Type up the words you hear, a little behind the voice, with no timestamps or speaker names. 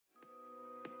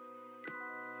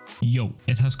Yo,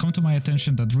 it has come to my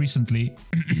attention that recently,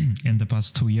 in the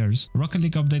past 2 years, Rocket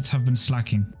League updates have been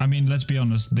slacking. I mean, let's be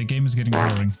honest, the game is getting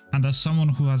boring. And as someone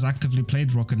who has actively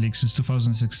played Rocket League since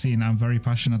 2016, I'm very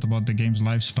passionate about the game's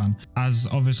lifespan, as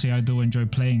obviously I do enjoy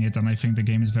playing it and I think the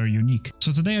game is very unique.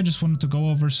 So today I just wanted to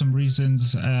go over some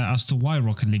reasons as to why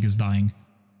Rocket League is dying.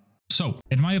 So,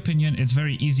 in my opinion, it's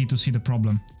very easy to see the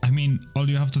problem. I mean, all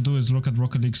you have to do is look at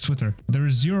Rocket League's Twitter. There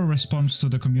is zero response to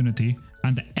the community,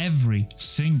 and every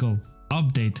single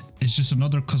update is just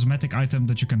another cosmetic item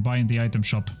that you can buy in the item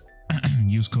shop.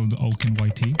 Use code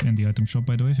okiN in the item shop,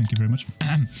 by the way, thank you very much.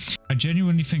 I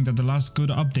genuinely think that the last good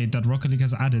update that Rocket League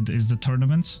has added is the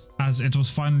tournaments, as it was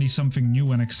finally something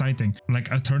new and exciting.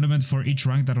 Like a tournament for each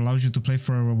rank that allows you to play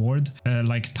for a reward,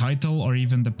 like title or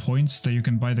even the points that you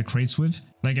can buy the crates with.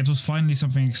 Like, it was finally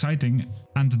something exciting,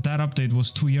 and that update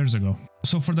was 2 years ago.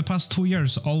 So for the past 2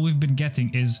 years, all we've been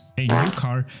getting is a new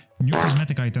car, new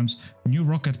cosmetic items, new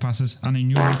rocket passes, and a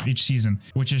new map each season,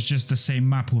 which is just the same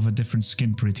map with a different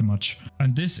skin pretty much.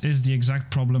 And this is the exact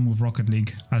problem with Rocket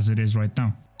League as it is right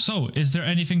now. So, is there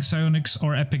anything Psyonix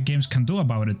or Epic Games can do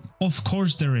about it? Of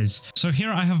course there is. So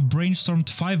here I have brainstormed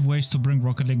 5 ways to bring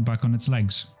Rocket League back on its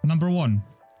legs. Number 1.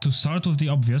 To start with the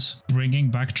obvious, bringing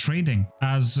back trading,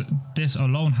 as this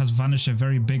alone has vanished a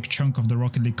very big chunk of the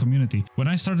Rocket League community. When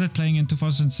I started playing in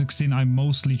 2016, I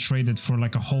mostly traded for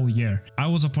like a whole year. I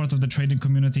was a part of the trading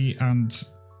community, and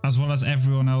as well as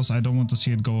everyone else, I don't want to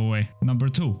see it go away. Number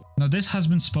 2. Now this has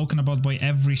been spoken about by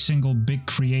every single big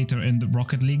creator in the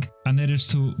Rocket League, and it is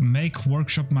to make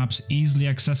workshop maps easily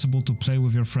accessible to play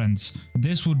with your friends.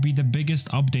 This would be the biggest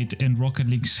update in Rocket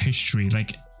League's history,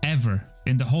 like ever.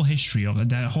 In the whole history of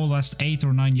the whole last 8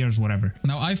 or 9 years, whatever.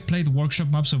 Now, I've played workshop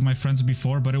maps with my friends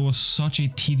before, but it was such a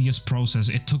tedious process.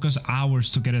 It took us hours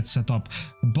to get it set up,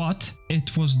 but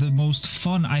it was the most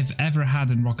fun I've ever had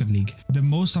in Rocket League. The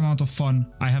most amount of fun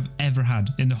I have ever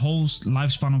had in the whole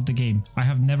lifespan of the game. I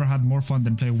have never had more fun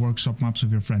than play workshop maps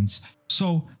with your friends.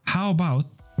 So how about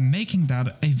making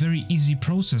that a very easy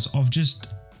process of just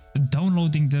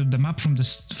downloading the map from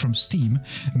Steam,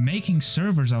 making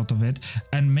servers out of it,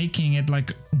 and making it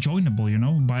like joinable, you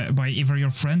know, by either your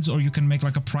friends, or you can make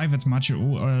like a private match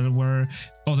where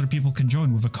other people can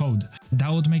join with a code. That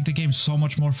would make the game so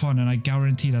much more fun, and I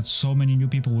guarantee that so many new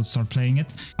people would start playing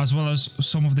it, as well as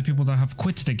some of the people that have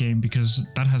quit the game, because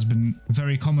that has been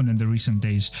very common in the recent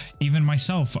days. Even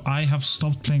myself, I have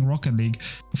stopped playing Rocket League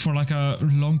for like a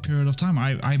long period of time.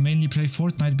 I mainly play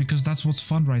Fortnite because that's what's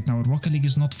fun right now. Rocket League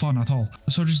is not fun at all.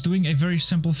 So just doing a very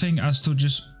simple thing as to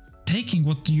just taking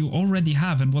what you already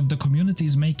have and what the community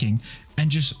is making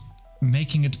and just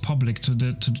making it public to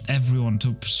everyone,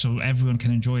 so everyone can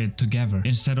enjoy it together,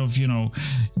 instead of, you know,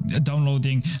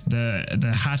 downloading the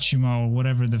Hachima or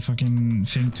whatever the fucking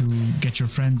thing to get your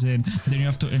friends in. Then you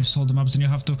have to install the maps, and you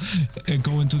have to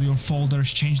go into your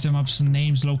folders, change the maps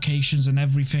names, locations, and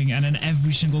everything, and then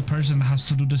every single person has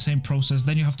to do the same process.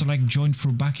 Then you have to like join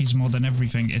through Backy's mod and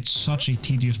everything. It's such a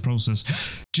tedious process.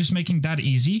 Just making that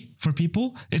easy for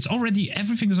people,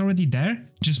 everything is already there.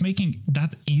 Just making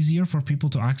that easier for people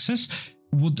to access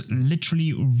would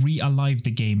literally re-alive the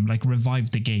game, like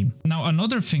revive the game. Now,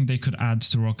 another thing they could add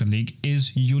to Rocket League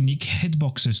is unique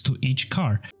hitboxes to each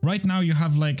car. Right now you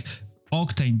have like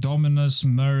Octane, Dominus,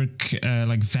 Merc,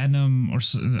 like Venom or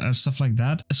stuff like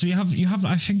that. So you have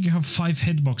I think you have 5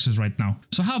 hitboxes right now.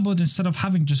 So how about, instead of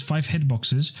having just 5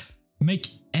 hitboxes, make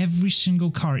every single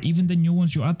car, even the new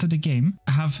ones you add to the game,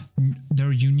 have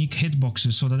their unique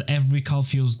hitboxes, so that every car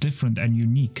feels different and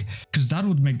unique. Because that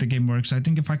would make the game more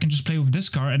exciting if I can just play with this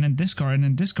car and then this car and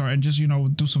then this car, and just, you know,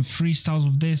 do some freestyles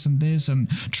with this and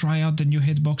try out the new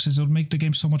hitboxes. It would make the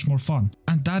game so much more fun.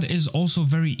 And that is also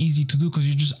very easy to do, because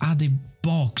you just add a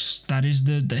box that is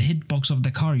the hitbox of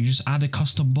the car. You just add a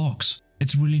custom box.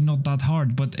 It's really not that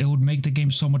hard, but it would make the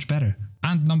game so much better.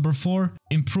 And number 4,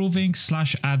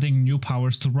 improving/adding new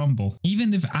powers to Rumble.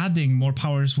 Even if adding more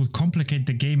powers would complicate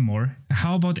the game more,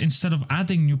 how about, instead of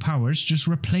adding new powers, just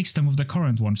replace them with the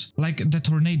current ones? Like the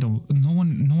tornado, no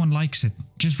one likes it.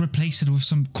 Just replace it with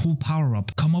some cool power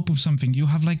up. Come up with something. You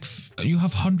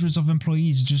have hundreds of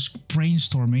employees just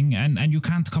brainstorming, and you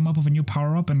can't come up with a new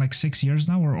power up in like 6 years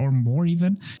now, or more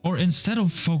even. Or instead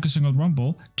of focusing on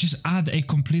Rumble, just add a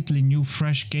completely new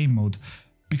fresh game mode.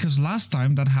 Because last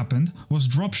time that happened was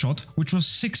Dropshot, which was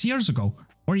 6 years ago,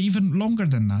 or even longer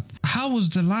than that. How was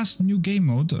the last new game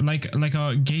mode, like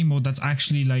a game mode that's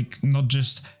actually like not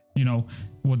just, you know,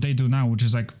 what they do now, which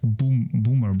is like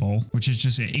boomer ball, which is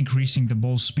just increasing the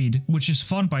ball speed, which is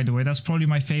fun, by the way. That's probably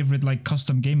my favorite like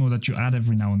custom game mode that you add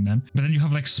every now and then. But then you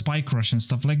have like spike rush and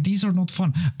stuff. Like these are not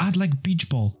fun. Add like beach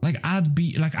ball, like add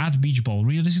beach ball.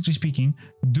 Realistically speaking,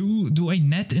 do a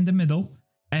net in the middle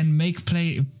and make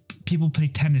people play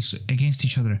tennis against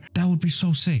each other. That would be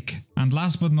so sick. And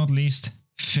last but not least,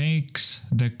 fix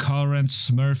the current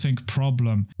smurfing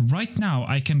problem. Right now,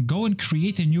 I can go and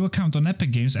create a new account on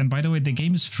Epic Games, and by the way, the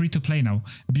game is free to play now.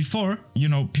 Before, you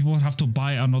know, people would have to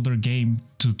buy another game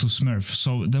to smurf,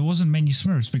 so there wasn't many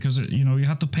smurfs because, you know, you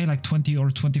had to pay like 20 or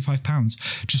 25 pounds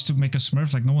just to make a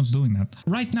smurf. Like, no one's doing that.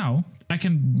 Right now, I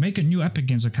can make a new Epic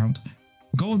Games account,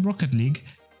 go on Rocket League,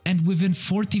 and within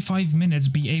 45 minutes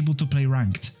be able to play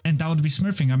ranked. And that would be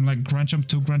smurfing. I'm like Grand Jump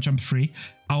 2, Grand Jump 3.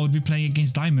 I would be playing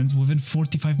against diamonds within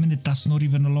 45 minutes. That's not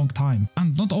even a long time.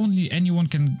 And not only anyone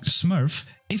can smurf,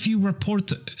 if you report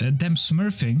them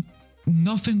smurfing,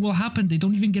 nothing will happen. They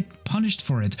don't even get punished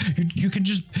for it. You can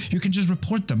just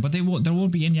report them, but there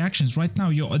won't be any actions. Right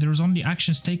now, there's only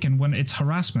actions taken when it's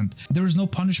harassment. There is no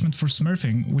punishment for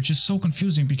smurfing, which is so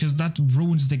confusing because that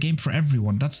ruins the game for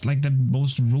everyone. That's like the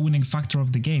most ruining factor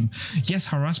of the game. Yes,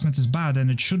 harassment is bad and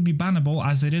it should be bannable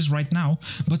as it is right now,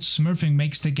 but smurfing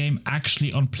makes the game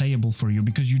actually unplayable for you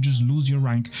because you just lose your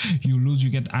rank. You lose.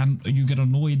 You get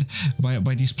annoyed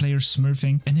by these players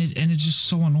smurfing, and it's just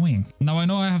so annoying. Now I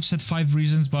know I have said 5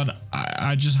 reasons, but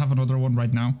I just have another one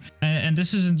right now. And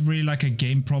this isn't really like a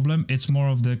game problem. It's more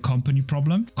of the company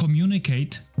problem.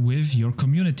 Communicate with your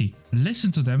community.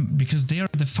 Listen to them because they are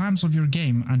the fans of your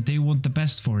game and they want the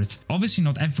best for it. Obviously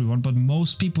not everyone, but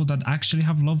most people that actually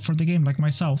have love for the game, like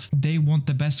myself, they want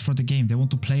the best for the game. They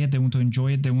want to play it, they want to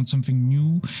enjoy it, they want something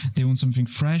new, they want something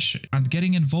fresh. And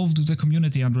getting involved with the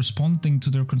community and responding to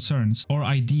their concerns or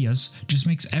ideas just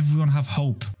makes everyone have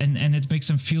hope, and it makes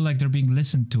them feel like they're being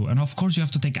listened to. And of course you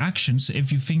have to take actions.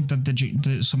 If you think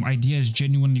that some idea is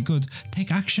genuinely good,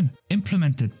 take action,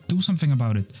 implement it, do something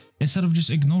about it. Instead of just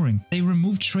ignoring. They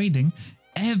removed trading.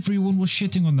 Everyone was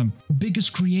shitting on them.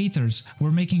 Biggest creators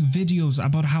were making videos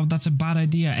about how that's a bad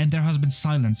idea, and there has been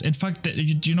silence. In fact,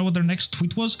 do you know what their next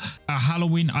tweet was? A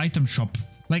Halloween item shop.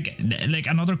 Like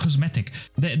another cosmetic.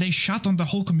 They shot on the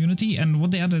whole community, and what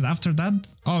they added after that?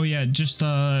 Oh yeah, just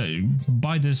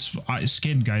buy this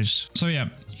skin, guys. So yeah,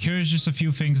 here's just a few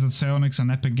things that Psyonix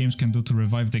and Epic Games can do to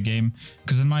revive the game,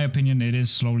 because in my opinion it is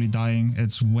slowly dying.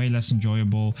 It's way less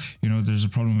enjoyable. You know, there's a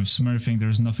problem with smurfing.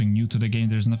 There's nothing new to the game.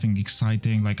 There's nothing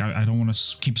exciting. Like I don't want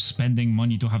to keep spending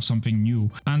money to have something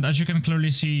new. And as you can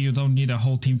clearly see, you don't need a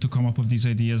whole team to come up with these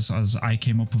ideas, as I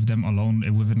came up with them alone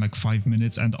within like 5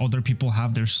 minutes, and other people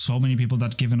have. There's so many people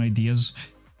that given ideas,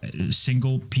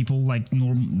 single people, like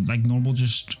normal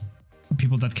just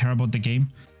people that care about the game.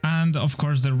 And of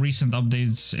course the recent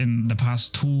updates in the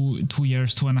past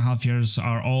 2.5 years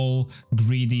are all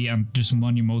greedy and just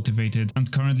money motivated,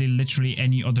 and currently literally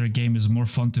any other game is more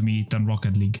fun to me than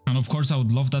Rocket League. And of course I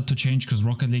would love that to change, because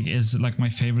Rocket League is like my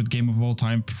favorite game of all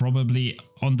time, probably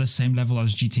on the same level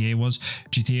as GTA was.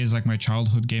 GTA is like my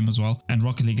childhood game as well, and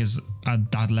Rocket League is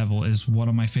at that level, is one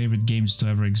of my favorite games to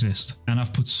ever exist. And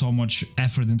I've put so much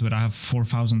effort into it. I have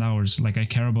 4,000 hours. Like, I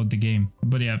care about the game.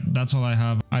 But yeah, that's all I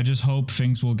have. I just hope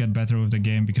things will get better with the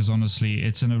game, because honestly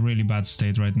it's in a really bad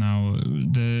state right now.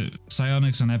 The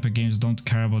Psyonix and Epic Games don't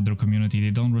care about their community. They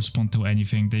don't respond to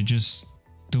anything. They just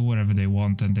do whatever they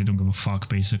want and they don't give a fuck,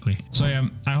 basically. So yeah,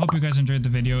 I hope you guys enjoyed the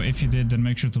video. If you did, then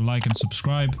make sure to like and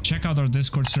subscribe. Check out our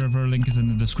Discord server, link is in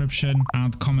the description,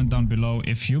 and comment down below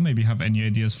if you maybe have any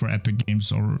ideas for Epic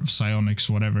Games or Psyonix,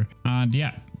 whatever. And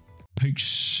yeah,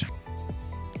 peace.